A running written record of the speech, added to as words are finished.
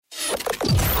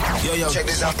Yo. Check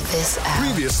this out.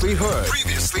 Previously heard.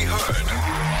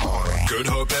 Good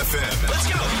Hope FM.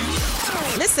 Let's go.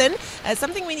 Listen,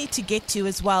 something we need to get to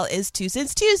as well is Two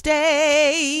Cents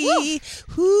Tuesday.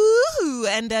 Woo!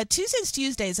 And Two Cents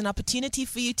Tuesday is an opportunity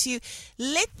for you to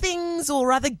let things, or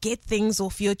rather get things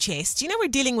off your chest. You know, we're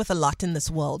dealing with a lot in this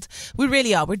world. We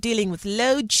really are. We're dealing with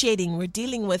load shedding. We're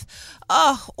dealing with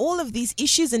all of these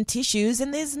issues and tissues,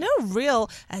 and there's no real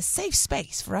safe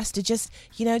space for us to just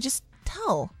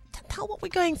tell what we're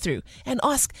going through and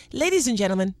ask, ladies and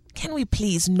gentlemen, can we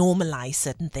please normalize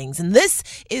certain things? And this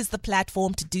is the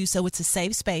platform to do so. It's a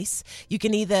safe space. You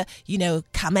can either,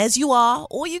 come as you are,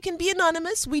 or you can be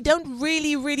anonymous. We don't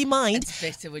really mind. It's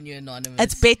better when you're anonymous.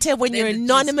 It's better when you're Then it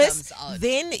anonymous. just comes out.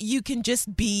 Then you can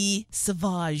just be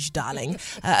savage, darling.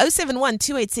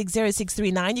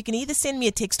 071-286-0639. You can either send me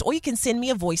a text or you can send me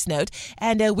a voice note.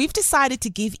 And we've decided to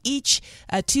give each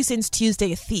Two Cents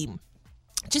Tuesday a theme,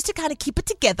 just to kind of keep it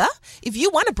together. If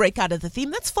you want to break out of the theme,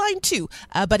 that's fine too.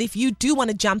 But if you do want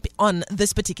to jump on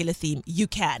this particular theme, you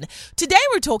can. Today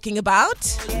we're talking about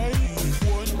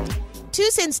Two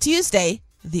Cents Tuesday,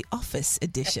 the Office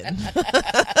edition.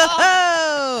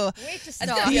 Where to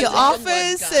start? The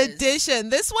Office edition.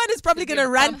 This one is probably going to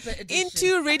run bumper edition.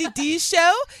 into Reddy D's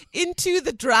show, into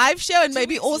the Drive show, and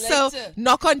maybe weeks also later.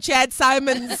 knock on Chad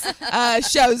Simon's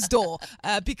show's door,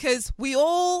 because we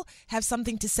all have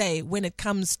something to say when it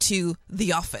comes to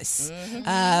The Office.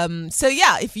 So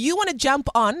yeah, if you want to jump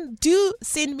on, do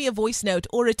send me a voice note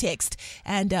or a text,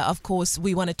 and of course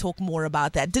we want to talk more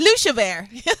about that. Delucia Bear,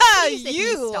 Please let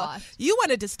me start. you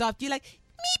wanted to stop. You're like,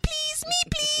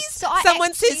 me please. So I Someone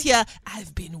actually- says here,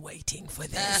 I've been waiting for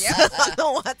this on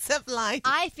the WhatsApp line.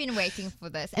 I've been waiting for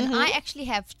this, and I actually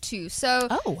have two. So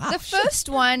Oh, wow, the first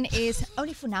one is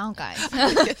only for now, guys.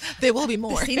 There will be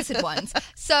more. The censored ones.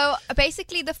 So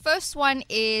basically, the first one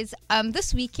is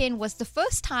this weekend was the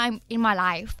first time in my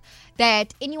life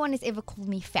that anyone has ever called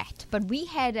me fat. But we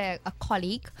had a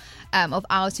colleague of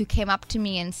ours who came up to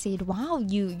me and said, "Wow,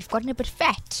 you've gotten a bit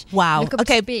fat. Wow. You look a bit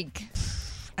Okay. big."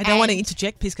 I don't want to And-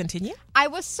 interject. Please continue. I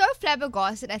was so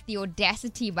flabbergasted at the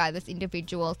audacity by this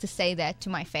individual to say that to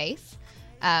my face,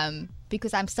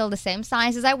 because I'm still the same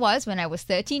size as I was when I was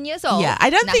 13 years old. Yeah, I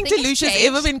don't think Nothing has Delucia's changed.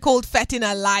 ever been called fat in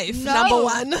her life. No. Number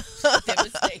one.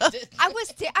 Devastated. I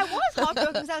was heartbroken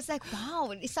because I was like,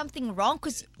 wow, is something wrong?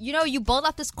 Because, you build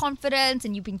up this confidence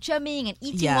and you've been gymming and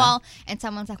eating Yeah. well, and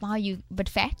someone's like, wow, you a bit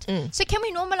fat. So can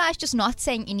we normalize just not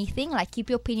saying anything? Like, keep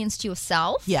your opinions to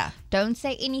yourself. Yeah. Don't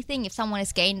say anything if someone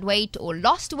has gained weight or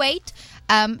lost weight.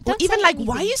 Don't Or even say like, anything.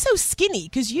 why are you so skinny?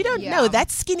 Because you don't Yeah. know. That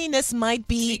skinniness might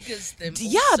be... Triggers them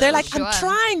Yeah, also. they're like, I'm Sure.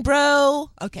 trying, bro.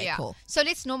 Okay, Yeah. cool. So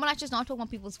let's normalize just not talking about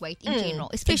people's weight in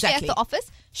general, especially exactly. at the office.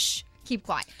 Shh, keep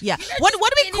quiet. Yeah. know, What just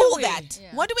do we call anyway. that?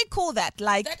 Yeah. What do we call that?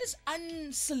 Like, That is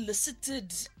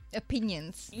unsolicited,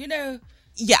 Opinions.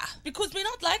 yeah. because we're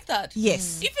not like that.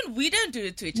 Yes. Even we don't do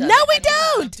it to each other. No, we And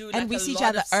I don't. do, And like, we a see each lot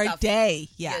other of our stuff. day.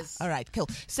 Yeah. Yes. All right, cool.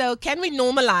 So can we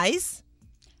normalize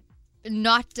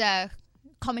Not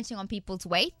commenting on people's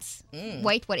weights,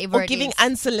 weight, whatever or it giving is,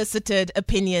 unsolicited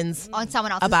opinions on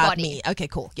someone else's about body. me? Okay,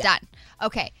 cool. Yeah. Done.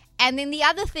 Okay. And then the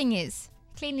other thing is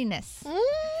cleanliness.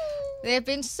 There have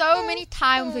been so many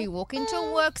times where you walk into a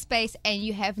workspace and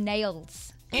you have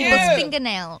nails, people's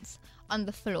fingernails on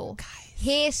the floor,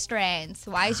 hair strands.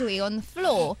 Why is your hair on the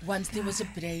floor? Once there was a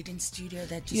braid in studio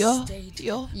that just Yeah. stayed.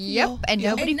 Yep, and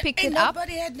nobody picked and it up.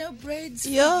 Nobody had no braids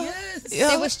Yeah. for years. Yeah.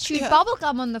 There was chewed Yeah. bubble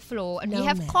gum on the floor, and No, we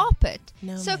have man. carpet.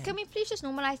 No, so man. can we please just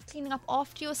normalize cleaning up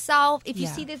after yourself? If you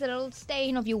Yeah. see there's a little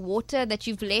stain of your water that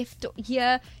you've left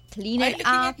here, clean Why are you it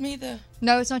looking up. at me though?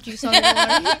 No, it's not you. Sorry. Don't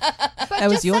worry. But That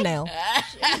was just your like, nail.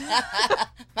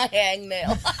 My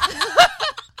hangnail.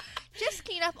 Just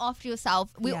clean up after yourself.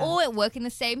 We Yeah. all work in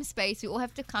the same space. We all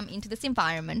have to come into this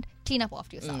environment. Clean up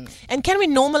after yourself. And can we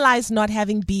normalize not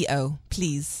having BO,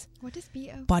 please? What is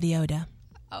BO? Body odor.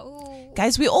 Oh.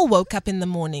 Guys, we all woke up in the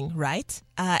morning, right?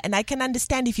 And I can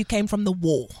understand if you came from the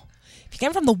war. If you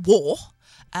came from the war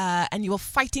and you were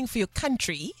fighting for your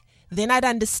country, then I'd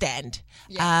understand.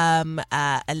 Yeah.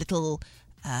 A little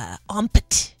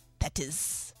armpit that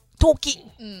is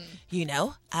talking,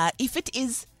 if it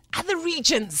is other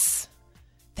regions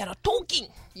that are talking,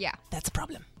 Yeah. that's a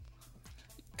problem.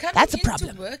 Coming That's a into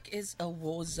problem. work is a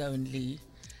war zone, Lee.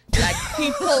 Like,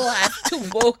 people have to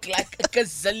walk like a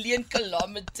gazillion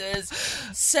kilometers.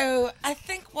 So I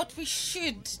think what we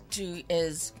should do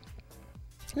is...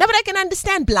 No, but I can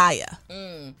understand Blaya.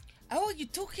 Oh, you're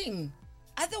talking.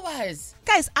 Otherwise...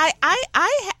 Guys, I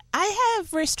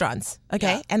have restaurants,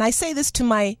 okay? Yeah. And I say this to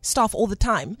my staff all the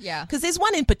time. Yeah. Because there's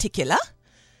one in particular,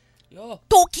 Yo.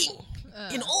 talking.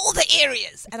 in all the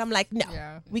areas. And I'm like, no,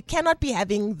 we cannot be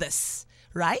having this,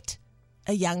 right?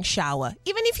 A young shower.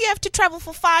 Even if you have to travel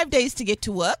for 5 days to get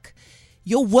to work,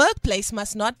 your workplace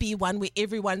must not be one where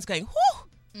everyone's going, whoo,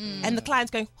 and the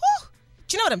client's going, whoo.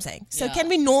 Do you know what I'm saying? So can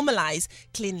we normalize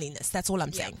cleanliness? That's all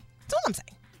I'm saying. That's all I'm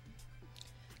saying.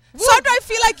 Sandra, I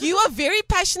feel like you are very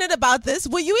passionate about this.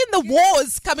 Were you in the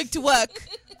wars coming to work?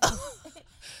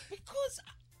 Because,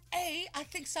 A, I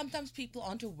think sometimes people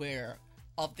aren't aware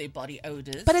of their body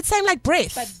odors. But it's same like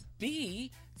breath. But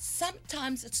B,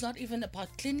 sometimes it's not even about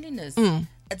cleanliness.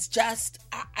 It's just,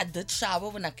 I did shower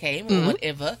when I came or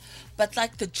whatever. But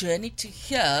like the journey to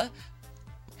here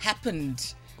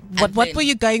happened. What were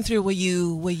you going through? Were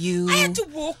you I had to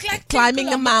walk like 10 climbing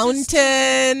a kilometers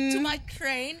mountain? to my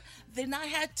crane. Then I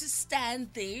had to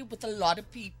stand there with a lot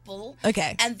of people.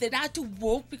 Okay. And then I had to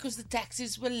walk because the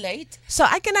taxis were late. So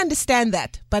I can understand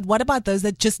that. But what about those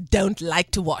that just don't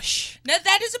like to wash? No,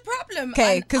 that is a problem.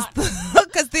 Okay, because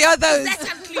there are those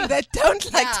That's unclean. that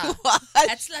don't like to wash.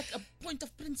 That's like a point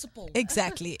of principle.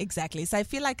 Exactly. So I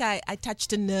feel like I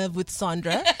touched a nerve with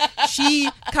Sandra. She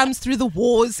comes through the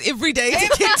wars every day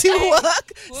to get to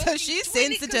work. So Walking she's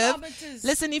 20 sensitive. kilometers.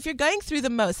 Listen, if you're going through the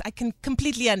most, I can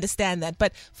completely understand that.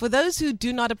 But for those who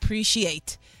do not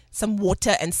appreciate some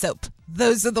water and soap,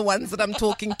 those are the ones that I'm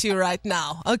talking to right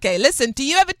now. Okay, listen, do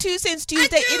you have a 2 Cents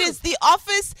Tuesday? do. It is the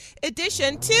Office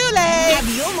Edition. Too late.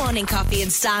 Have your morning coffee in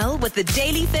style with the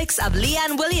Daily Fix of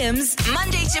Leanne Williams,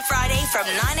 Monday to Friday from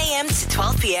 9 a.m. to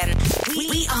 12 p.m.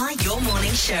 We are your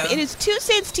morning show. It is 2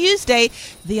 Cents Tuesday,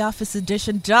 the Office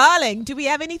Edition. Darling, do we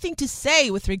have anything to say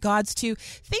with regards to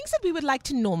things that we would like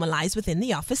to normalize within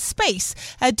the office space?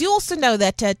 Do also know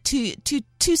that 2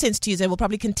 Cents Tuesday will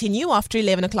probably continue after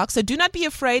 11 o'clock, so do not be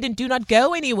afraid and do not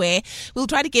go anywhere. We'll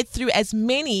try to get through as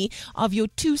many of your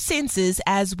 2 senses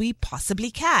as we possibly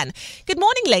can. Good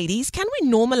morning, ladies. Can we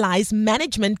normalize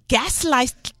management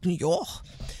gaslight?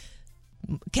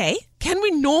 Okay. Can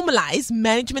we normalize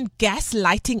management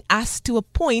gaslighting us to a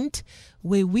point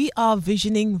where we are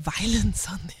visioning violence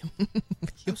on them?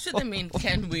 I'm sure they mean,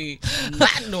 can we not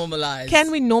normalize?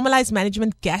 Can we normalize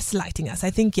management gaslighting us?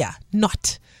 I think,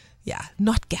 not.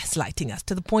 Not gaslighting us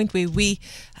to the point where we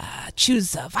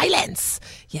choose violence.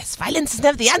 Yes, violence is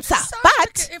never the answer. Sounds But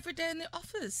like every day in the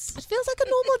office. it feels like a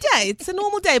normal day. It's a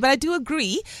normal day, but I do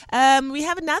agree. We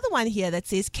have another one here that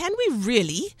says, can we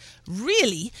really,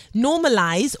 really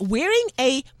normalize wearing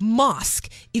a mask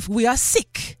if we are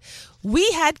sick?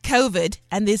 We had COVID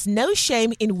and there's no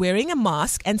shame in wearing a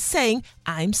mask and saying,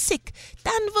 I'm sick.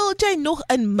 Dan wil jy nog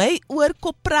in my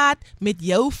oorkop praat met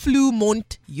jou flu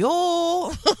mond.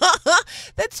 Yo.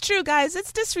 That's true, guys.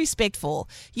 It's disrespectful.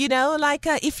 You know, like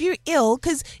if you're ill,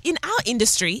 because in our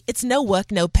industry, it's no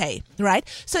work, no pay, right?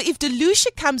 So if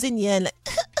Delucia comes in here and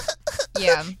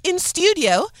like, in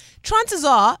studio, chances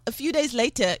are a few days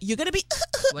later, you're going to be,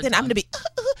 then I'm going to be,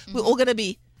 we're all going to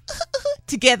be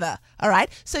together, all right?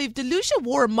 So if Delucia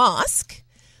wore a mask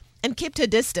and kept her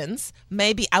distance,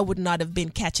 maybe I would not have been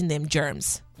catching them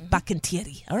germs.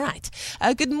 Bakantiri, all right.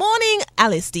 Good morning,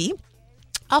 LSD.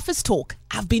 Office talk.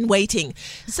 I've been waiting.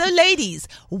 So, ladies,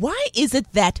 why is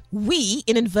it that we,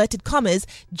 in inverted commas,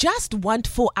 just want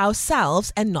for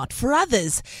ourselves and not for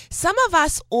others? Some of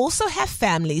us also have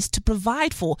families to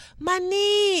provide for.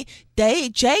 Money,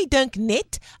 jy dink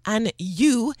net aan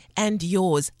you and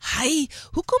yours. Hey,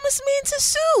 hoekom is mense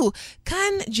so?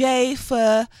 Kan jy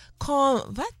vir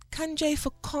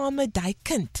die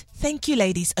kind? Thank you,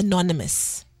 ladies.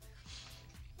 Anonymous.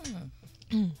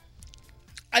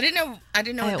 I don't know what that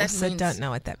means. I also don't know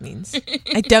what that means.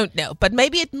 I don't know. But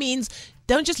maybe it means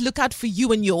don't just look out for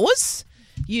you and yours,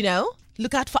 you know.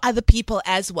 Look out for other people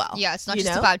as well. Yeah, it's not you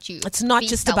just know? about you. It's not Be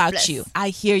just selfless. about you. I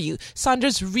hear you.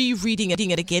 Sandra's rereading it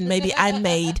again. Maybe I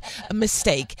made a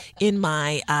mistake in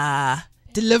my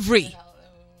delivery.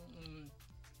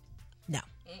 No.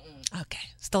 Okay.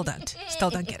 Still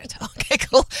don't get it. Okay,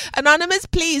 cool. Anonymous,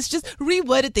 please just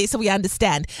reword it there so we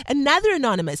understand. Another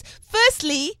anonymous.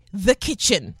 Firstly, the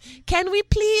kitchen. Can we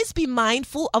please be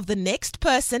mindful of the next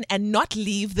person and not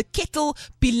leave the kettle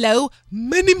below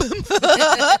minimum?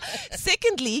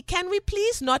 Secondly, can we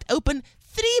please not open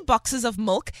 3 boxes of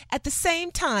milk at the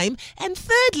same time? And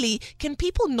thirdly, can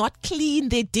people not clean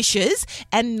their dishes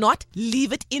and not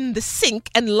leave it in the sink?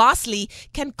 And lastly,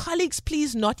 can colleagues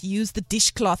please not use the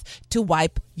dishcloth to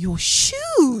wipe your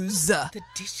shoes? The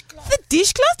dishcloth. The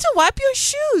dishcloth to wipe your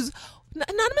shoes.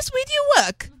 Anonymous, where do you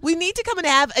work? We need to come and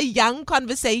have a young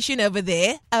conversation over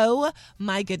there. Oh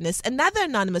my goodness. Another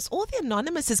anonymous. All the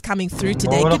anonymous is coming through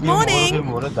today. Good morning.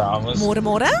 Goeiemôre dames.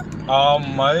 Môre.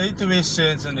 My 2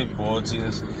 cents in die boards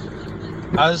is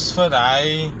as vir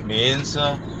hy mense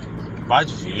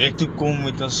wat werk toe kom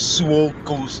met 'n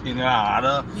swolkous en 'n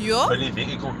hare. Ja? By die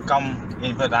werk ek ook kam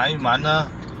en vir daai manne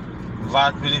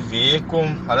wat by die werk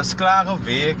kom, hulle is klaar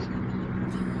gewerk.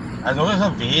 En nog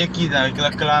 'n weekie dan ek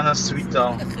hulle klaar na suite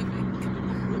al.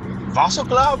 Was ook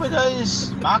klaar by daai,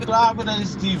 maak klaar by daai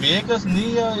die werk is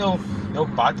nie jou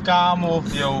badkamer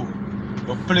of jou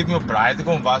plek om braai te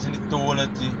kom was in die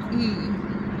toilet nie.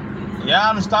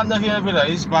 Ja, dan staan daar hier by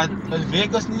daai, maar die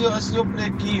werk is nie jou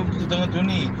plekkie om te dinge doen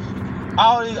nie.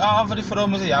 Al vir die vrou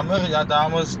moet jammer, ja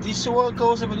dames, die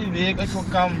swolkous by die werk ek wil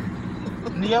kom.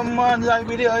 Nee man, jy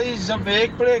weet jy is 'n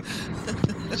werkplek.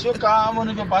 Dis jou kamer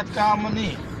nie, jou badkamer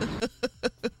nie.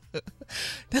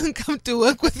 Don't come to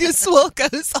work with your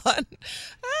swolkous on.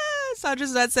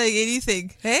 Sandra's not saying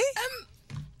anything. Hey?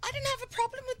 I don't have a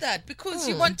problem with that because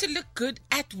you want to look good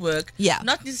at work, Yeah.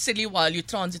 not necessarily while you're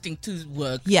transiting to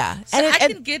work. Yeah. So And- I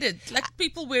and- can get it. Like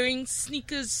people wearing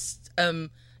sneakers,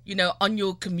 on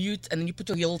your commute and then you put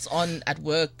your heels on at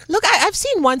work. Look, I've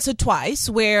seen once or twice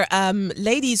where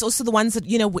ladies, also the ones that,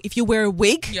 if you wear a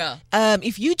wig, Yeah.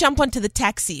 if you jump onto the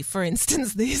taxi, for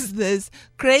instance, there's this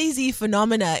crazy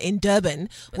phenomena in Durban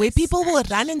where people will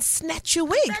run and snatch your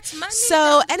wig. That's money, So,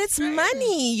 that's and it's right.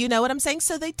 money, you know what I'm saying?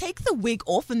 So they take the wig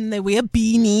off and they wear a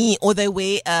beanie or they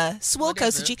wear a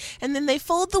swolkous and then they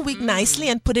fold the wig nicely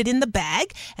and put it in the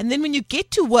bag. And then when you get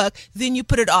to work, then you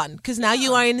put it on because now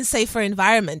you are in a safer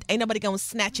environment. Ain't nobody going to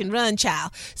snatch and run,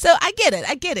 child. So I get it,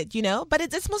 but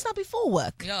it must not be for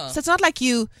work. Yeah. So it's not like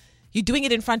you're doing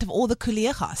it in front of all the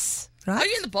collega's, right? Are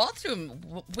you in the bathroom?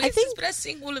 Where's think- this but I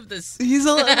seeing all of this? He's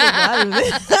all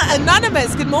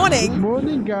Anonymous, good morning.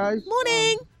 Morning, guys.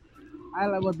 Morning.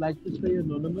 I would like to stay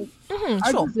anonymous. Sure.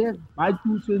 I just have my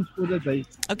 2 cents for the day.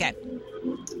 Okay.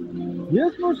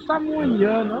 There's no someone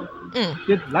here, no?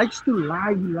 That likes to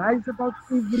lie. He lies about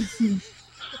everything.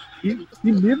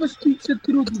 He never speaks the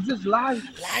truth. He just lies.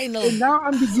 Lionel. And now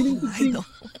I'm beginning to think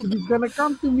if he's gonna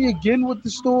come to me again with the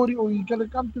story, or he's gonna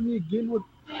come to me again to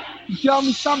tell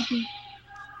me something,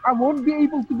 I won't be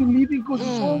able to believe him because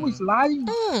he's always lying.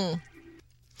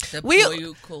 The We- boy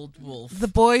who called Wolf. The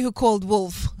boy who called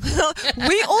Wolf.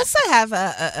 We also have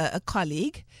a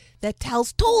colleague that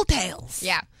tells tall tales.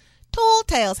 Yeah. Tall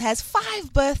Tales has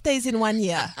 5 birthdays in 1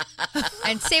 year.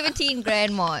 And 17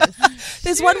 grandmas.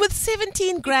 There's one with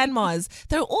 17 grandmas.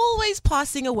 They're always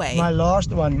passing away. My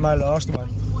last one.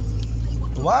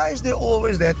 Why is there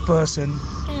always that person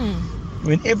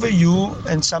whenever you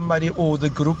and somebody or the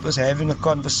group is having a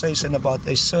conversation about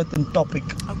a certain topic,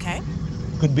 Okay.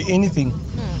 could be anything,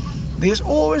 there's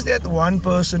always that one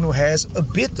person who has a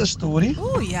better story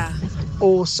Oh, yeah.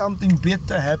 or something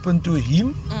better happened to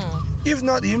him. If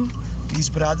not him, his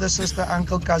brother, sister,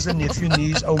 uncle, cousin, nephew,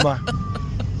 niece, oma.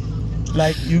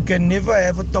 Like, you can never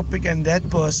have a topic and that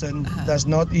person does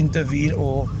not intervene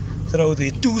or throw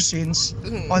their 2 cents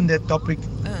on that topic.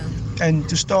 And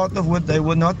to start off with, they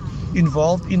were not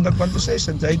involved in the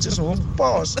conversation. They just walk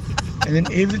past. And then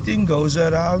everything goes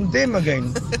around them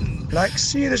again. Like,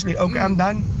 seriously. Okay, I'm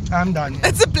done.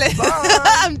 It's a pleasure.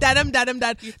 I'm done.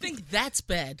 You think that's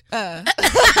bad?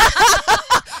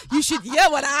 You should hear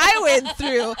what I went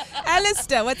through.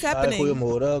 Alistair, what's happening?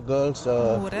 Goeiemôre girls,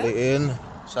 Goeiemôre. Leon,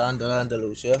 Sandra,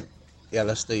 Andalusia,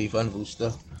 Jelle Stefan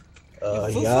Woester.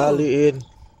 Ja, Leon.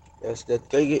 Yes, dit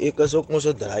kyk ek is ook mos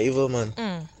 'n driver man.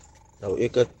 Nou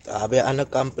ek het by 'n ander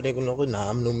company kon nog 'n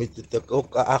naam noem met dit ek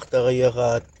ook agterry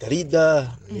gehad. 3 dae.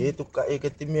 Nee, toe kan ek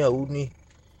dit nie meer hou nie.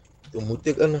 Toe moet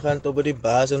ek ingaan tot by die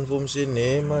baas en vir hom sê,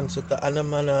 nee man, sit 'n ander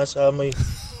man daar saam my.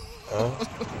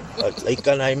 Hy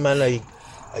kan hy man hy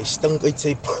stink uit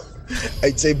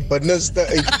sy binneste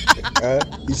uit.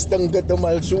 Hy stink dit hom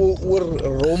al so oor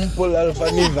rompel al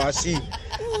van die wasie.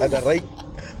 En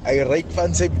hy ryk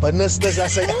van sy binneste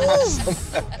as hy asem.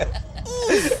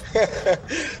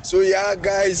 So ja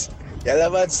guys, julle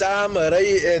wat saam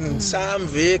ry en saam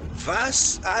werk,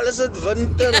 was alles het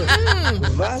winter.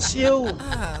 Was jou.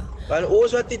 Want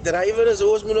ons wat die drywer is,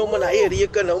 ons moet nou maar hy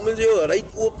reken, nou moet jy ry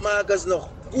oopmaak as nog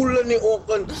koel in die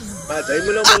oggend. Maar hy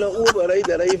moet nou maar oop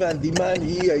ry van die man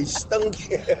hier, hy stink.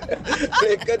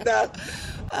 Lekker dag.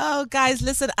 Oh, guys,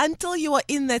 listen, until you are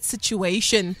in that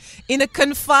situation, in a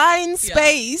confined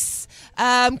space,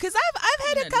 because I've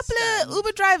had a couple of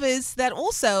Uber drivers that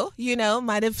also,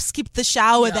 might have skipped the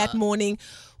shower that morning.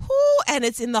 And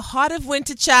it's in the heart of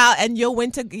winter, child, and your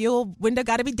winter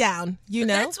got to be down,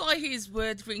 That's why his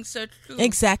word rings so true.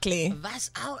 Exactly. Was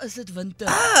al is het winter?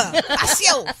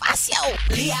 Fasio.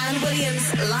 Leanne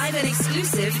Williams, live and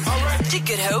exclusive to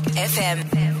Good Hope FM.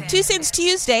 2 Cents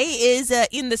Tuesday is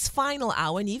in this final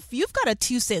hour, and if you've got a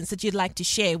 2 cents that you'd like to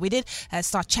share, we did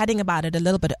start chatting about it a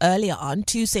little bit earlier on.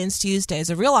 2 Cents Tuesday is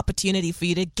a real opportunity for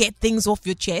you to get things off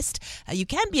your chest. You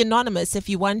can be anonymous if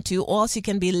you want to, or else you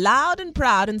can be loud and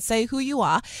proud and say who you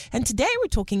are. And today we're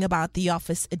talking about the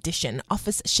Office edition,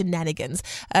 Office shenanigans.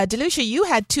 Delucia, you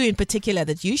had two in particular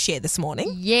that you shared this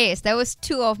morning. Yes, there was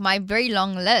two of my very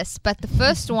long list, but the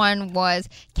first one was,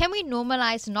 can we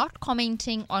normalize not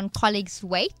commenting on colleagues'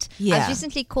 weight? I was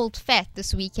recently called fat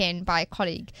this weekend by a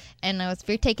colleague, and I was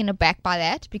very taken aback by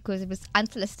that because it was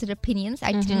unsolicited opinions.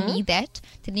 I didn't need that.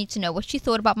 Didn't need to know what she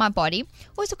thought about my body.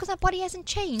 Also because my body hasn't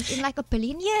changed in like a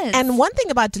billion years. And one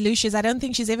thing about Delucia is I don't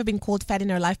think she's ever been called fat in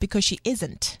her life because she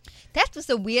isn't. That was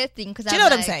a weird thing because Do you know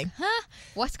what I'm saying? Huh?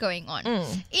 What's going on?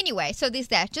 Anyway, so there's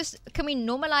that. Can we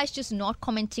normalize just not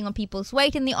commenting on people's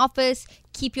weight in the office?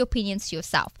 Keep your opinions to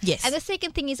yourself. Yes. And the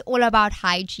second thing is all about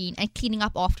hygiene and cleaning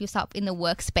up after yourself in the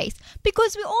workspace.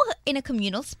 Because we're all in a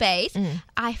communal space.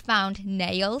 I found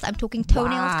nails. I'm talking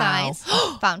toenails, guys.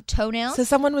 Found toenails. So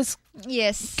someone was...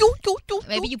 Yes.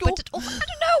 Maybe you put it off. I don't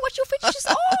know what your fetishes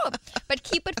are. But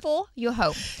keep it for your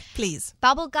home. Please.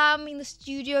 Bubble gum in the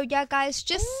studio. Yeah, guys.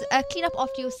 Just clean up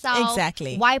after yourself.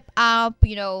 Exactly. Wipe up,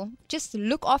 just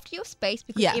look after your space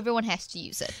because everyone has to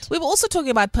use it. We were also talking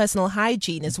about personal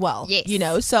hygiene as well. Yes.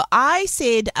 So I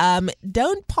said,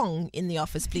 don't pong in the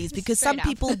office, please, because some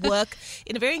people work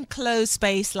in a very enclosed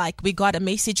space. Like we got a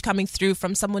message coming through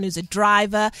from someone who's a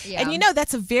driver. Yeah. And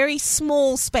that's a very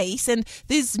small space and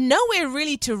there's nowhere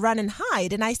really to run and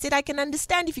hide. And I said, I can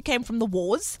understand if you came from the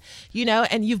wars,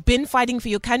 and you've been fighting for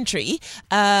your country.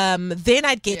 Then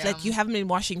I'd get like you haven't been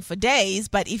washing for days.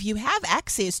 But if you have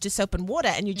access to soap and water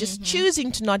and you're just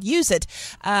choosing to not use it,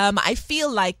 I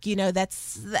feel like,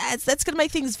 that's going to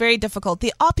make things very difficult.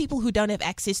 There are people who don't have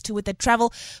access to it that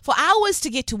travel for hours to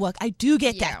get to work. I do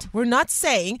get that. We're not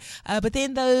saying, but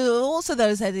then also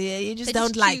those that you just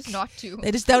don't like. Choose not to.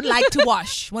 They just don't like to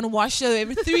wash. Want to wash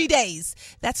every 3 days.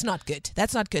 That's not good.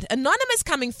 That's not good. Anonymous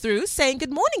coming through saying,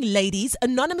 good morning, ladies.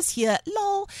 Anonymous here.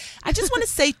 Lol. I just want to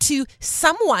say to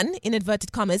someone, in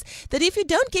inverted commas, that if you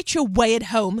don't get your way at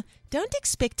home, don't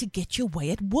expect to get your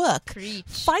way at work. Preach.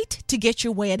 Fight to get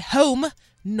your way at home,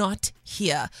 not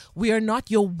here. We are not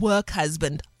your work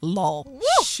husband. Lol.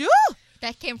 Woo! Sure.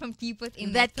 That came from deep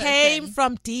within. That came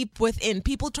from deep within.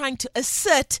 People trying to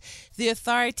assert the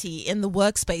authority in the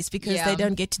workspace because they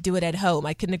don't get to do it at home.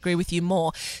 I couldn't agree with you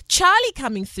more. Charlie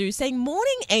coming through saying,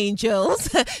 morning, angels.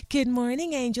 Good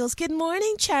morning, angels. Good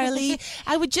morning, Charlie.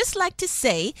 I would just like to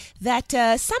say that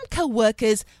some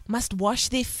co-workers must wash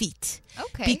their feet.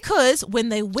 Okay. Because when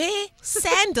they wear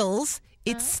sandals,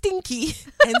 it's stinky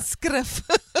and scruff.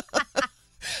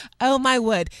 Oh my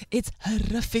word, it's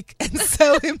horrific and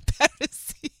so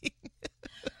embarrassing.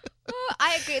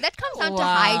 I agree. That comes down to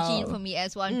hygiene for me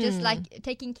as well. Just like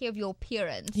taking care of your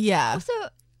appearance. Yeah. Also,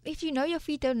 if you know your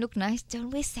feet don't look nice, don't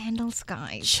wear sandals,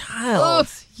 guys. Child,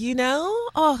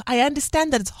 I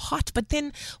understand that it's hot, but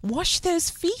then wash those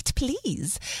feet,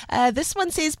 please. This one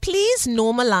says, please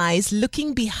normalize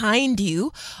looking behind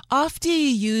you after you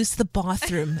use the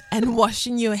bathroom and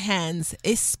washing your hands,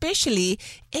 especially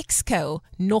exco,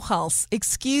 nogals.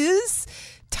 Excuse,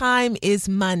 time is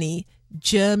money,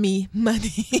 germy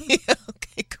money.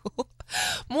 Okay, cool.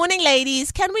 Morning,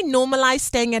 ladies. Can we normalize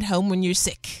staying at home when you're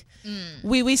sick?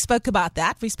 We spoke about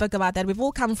that. We've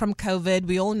all come from COVID.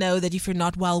 We all know that if you're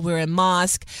not well, wear a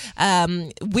mask.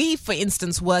 We, for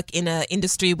instance, work in an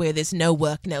industry where there's no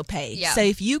work, no pay. Yeah. So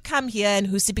if you come here and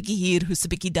husipiki hier,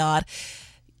 husipiki daar,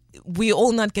 we're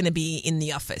all not going to be in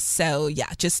the office. So,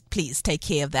 just please take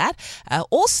care of that.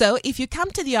 Also, if you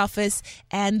come to the office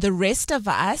and the rest of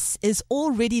us is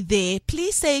already there,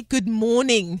 please say good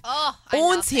morning. Oh, I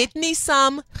love Ons het nie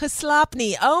saam geslaap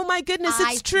nie. Oh my goodness,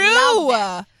 it's true. love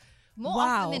that. More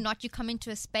often than not, you come into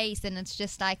a space and it's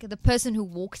just like the person who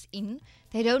walks in,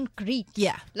 they don't greet.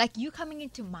 Yeah. Like you coming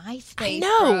into my space, I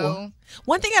know. bro.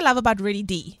 One thing I love about Reddy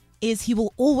D is he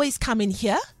will always come in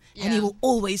here and he will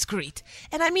always greet.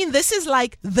 And I mean, this is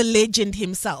like the legend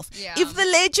himself. Yeah. If the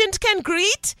legend can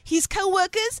greet his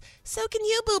co-workers, so can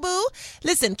you, boo-boo.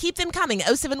 Listen, keep them coming.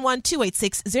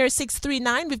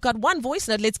 071-286-0639. We've got one voice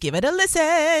note. Let's give it a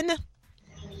listen.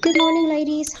 Good morning,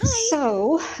 ladies. Hi.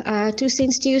 So, 2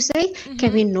 Cents Tuesday,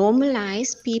 can we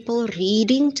normalize people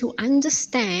reading to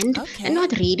understand and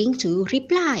not reading to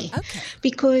reply? Okay.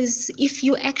 Because if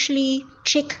you actually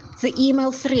check the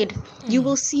email thread, you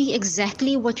will see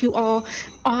exactly what you are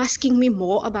asking me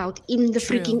more about in the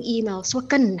freaking email. So,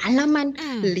 kan nalaman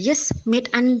lees met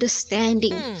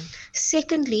understanding.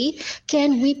 Secondly,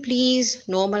 can we please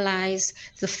normalize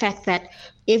the fact that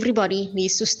everybody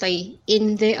needs to stay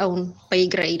in their own pay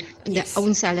grade, in their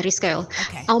own salary scale.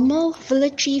 Okay. Almal wil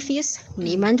 'n chief wees,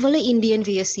 niemand wil 'n Indian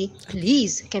wees nie.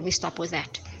 Please, can we stop with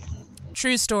that?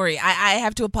 True story. I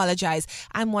have to apologize.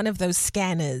 I'm one of those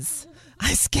scanners.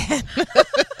 I scan.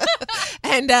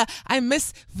 And I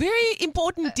miss very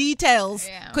important details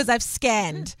because I've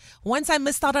scanned. Once I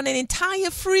missed out on an entire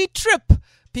free trip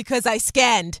because I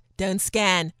scanned. Don't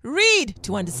scan. Read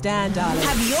to understand, darling.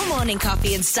 Have your morning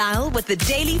coffee in style with the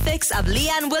Daily Fix of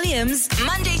Leanne Williams,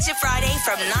 Monday to Friday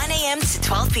from 9 a.m. to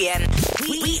 12 p.m.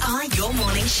 We are your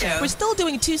morning show. We're still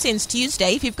doing 2 Cents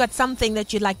Tuesday. If you've got something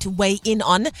that you'd like to weigh in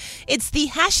on, it's the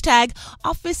hashtag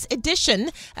Office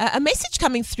Edition. A message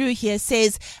coming through here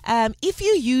says, if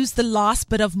you use the last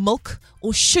bit of milk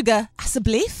or sugar as a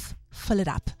belief, fill it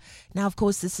up. Now, of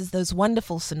course, this is those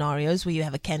wonderful scenarios where you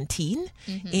have a canteen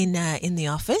in the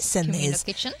office, and there's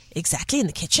kitchen. Exactly, in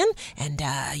the kitchen, and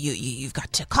you've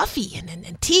got coffee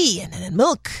and tea and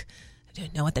milk. I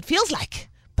don't know what that feels like,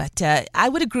 but I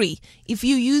would agree. If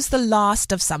you use the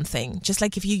last of something, just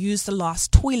like if you use the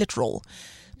last toilet roll,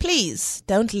 please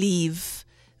don't leave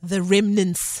the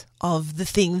remnants of the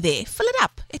thing there. Fill it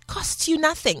up. It costs you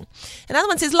nothing. Another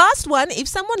one says, last one, if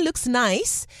someone looks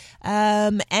nice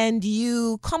and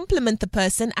you compliment the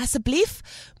person, asseblief,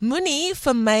 moenie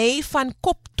vir my van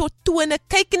kop tot tone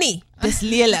kyk nie. Dis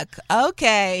lelik.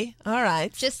 Okay. All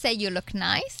right. Just say you look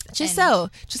nice. Just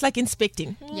so. Just like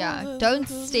inspecting. Yeah. Don't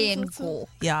stare and go.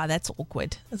 Yeah, that's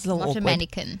awkward. It's a little Not awkward. a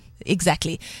mannequin.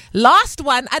 Exactly. Last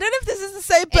one. I don't know if this is the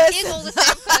same person. It is all the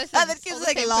same person. That keeps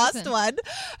like last one.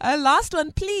 Last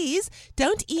one, please.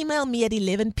 Don't email me at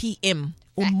 11 p.m.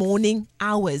 or morning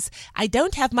hours. I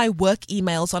don't have my work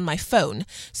emails on my phone,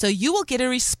 so you will get a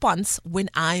response when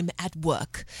I'm at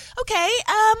work. Okay.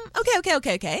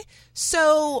 Okay.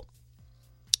 So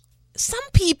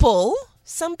some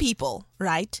people,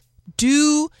 right,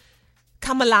 do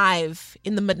come alive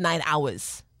in the midnight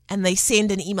hours and they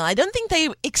send an email. I don't think they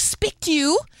expect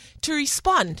you to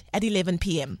respond at 11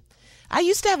 p.m. I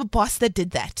used to have a boss that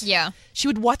did that. Yeah. She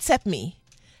would WhatsApp me.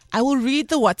 I will read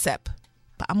the WhatsApp,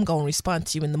 but I'm going to respond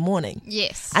to you in the morning.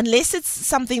 Yes. Unless it's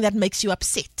something that makes you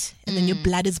upset and then your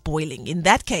blood is boiling. In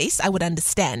that case, I would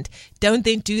understand. Don't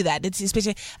then do that. It's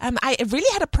especially, I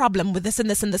really had a problem with this and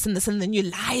this and this and this, and then you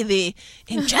lie there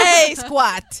in J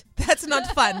squat. That's not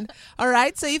fun. All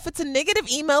right. So if it's a negative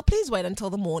email, please wait until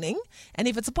the morning. And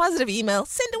if it's a positive email,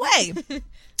 send away.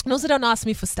 And also don't ask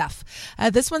me for stuff.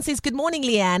 This one says, good morning,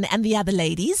 Leanne and the other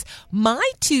ladies.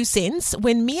 My 2 cents,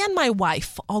 when me and my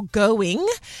wife are going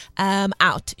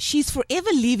out, she's forever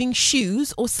leaving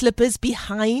shoes or slippers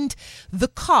behind the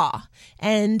car.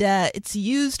 And it's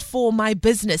used for my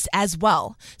business as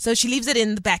well. So she leaves it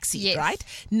in the backseat, Yes. right?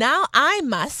 Now I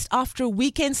must, after a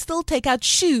weekend, still take out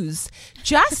shoes.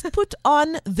 Just put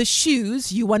on the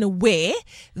shoes you want to wear,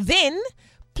 then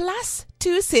plus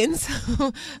 2 cents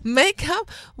makeup.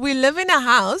 We live in a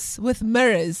house with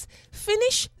mirrors.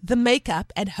 Finish the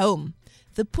makeup at home.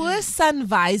 The poor sun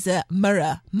visor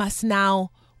mirror must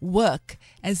now work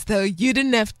as though you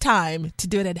didn't have time to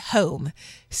do it at home.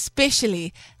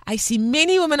 Especially, I see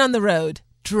many women on the road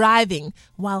driving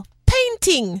while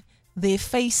painting their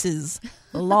faces.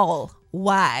 Lol.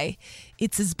 Why?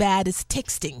 It's as bad as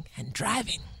texting and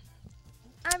driving.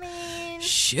 I mean,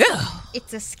 Sure.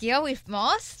 it's a skill we've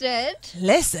mastered.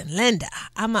 Listen, Linda,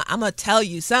 I'm gonna tell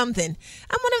you something.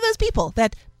 I'm one of those people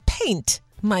that paint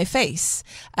my face,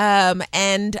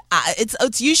 and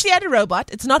it's usually at a robot.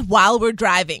 It's not while we're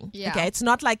driving. Yeah. Okay, it's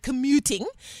not like commuting.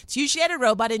 It's usually at a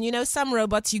robot, and you know, some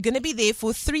robots you're gonna be there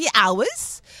for 3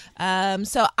 hours.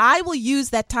 So I will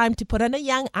use that time to put on a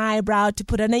young eyebrow, to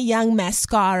put on a young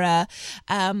mascara.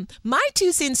 My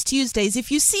 2 cents Tuesdays.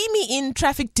 If you see me in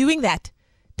traffic doing that,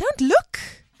 don't look.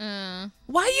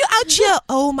 Why are you out here?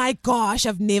 Oh my gosh,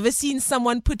 I've never seen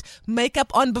someone put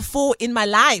makeup on before in my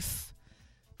life.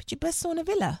 But you best saw in a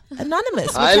villa.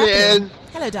 Anonymous. Hi, what's happening?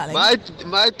 Leanne. Hello, darling.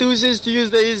 My 2 cents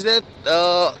Tuesday is that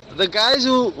the guys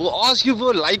who ask you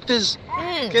for lighters,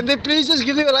 can they please just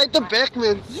give you a lighter back,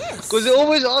 man? Yes. Because they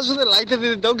always ask for the lighter and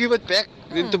they don't give it back.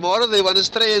 Then tomorrow they want to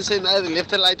stray and say, no, they left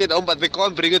the lighter at home, but they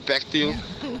can't bring it back to you.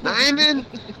 Nah, man.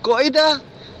 Koida.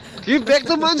 Give back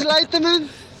the man's lighter, man.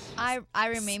 I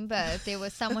remember there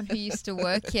was someone who used to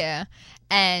work here,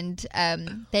 and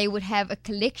they would have a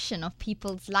collection of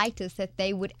people's lighters that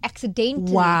they would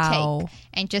accidentally take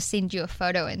and just send you a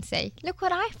photo and say, look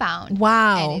what I found.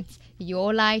 Wow. And it's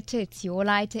your lighter,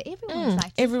 everyone's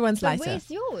lighter. Everyone's So lighter. where's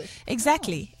yours?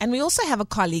 Exactly. And we also have a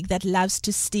colleague that loves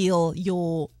to steal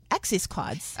your access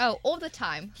cards. Oh, all the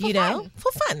time.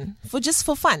 For fun.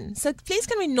 For fun. So please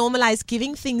can we normalize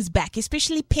giving things back,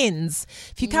 especially pens.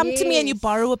 If you come to me and you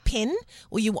borrow a pen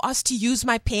or you ask to use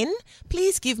my pen,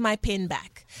 please give my pen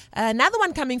back. Another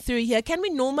one coming through here. Can we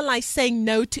normalize saying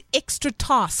no to extra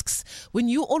tasks when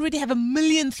you already have a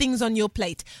million things on your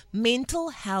plate? Mental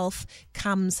health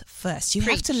comes first. You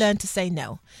have to learn to say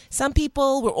no. Some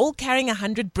people, we're all carrying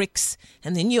 100 bricks,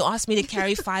 and then you ask me to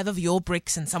carry 5 of your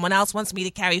bricks, and someone else wants me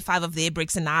to carry 5 of their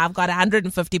bricks, and now I've got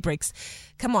 150 bricks.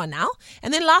 Come on now.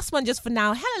 And then last one just for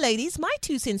now. Hello, ladies. My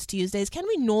 2 cents Tuesdays. Can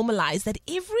we normalize that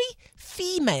every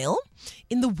female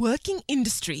in the working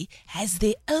industry has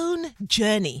their own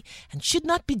journey and should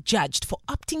not be judged for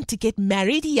opting to get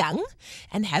married young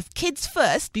and have kids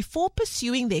first before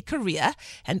pursuing their career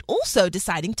and also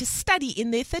deciding to study in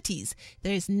their 30s.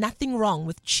 There is nothing wrong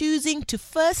with choosing to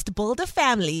first build a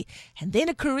family and then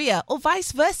a career, or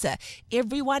vice versa.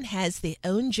 Everyone has their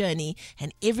own journey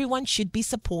and everyone should be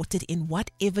supported in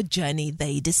whatever journey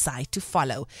they decide to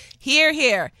follow. Hear,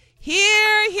 hear.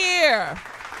 Hear, hear.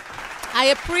 I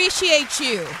appreciate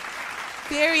you.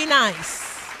 Very nice.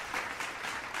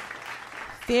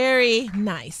 Very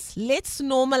nice. Let's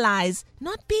normalize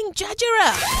not being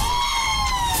judgera.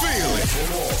 Feel it.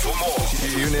 For more,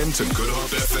 tune in to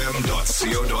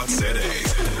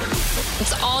goodhopefm.co.za.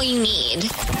 It's all you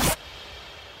need.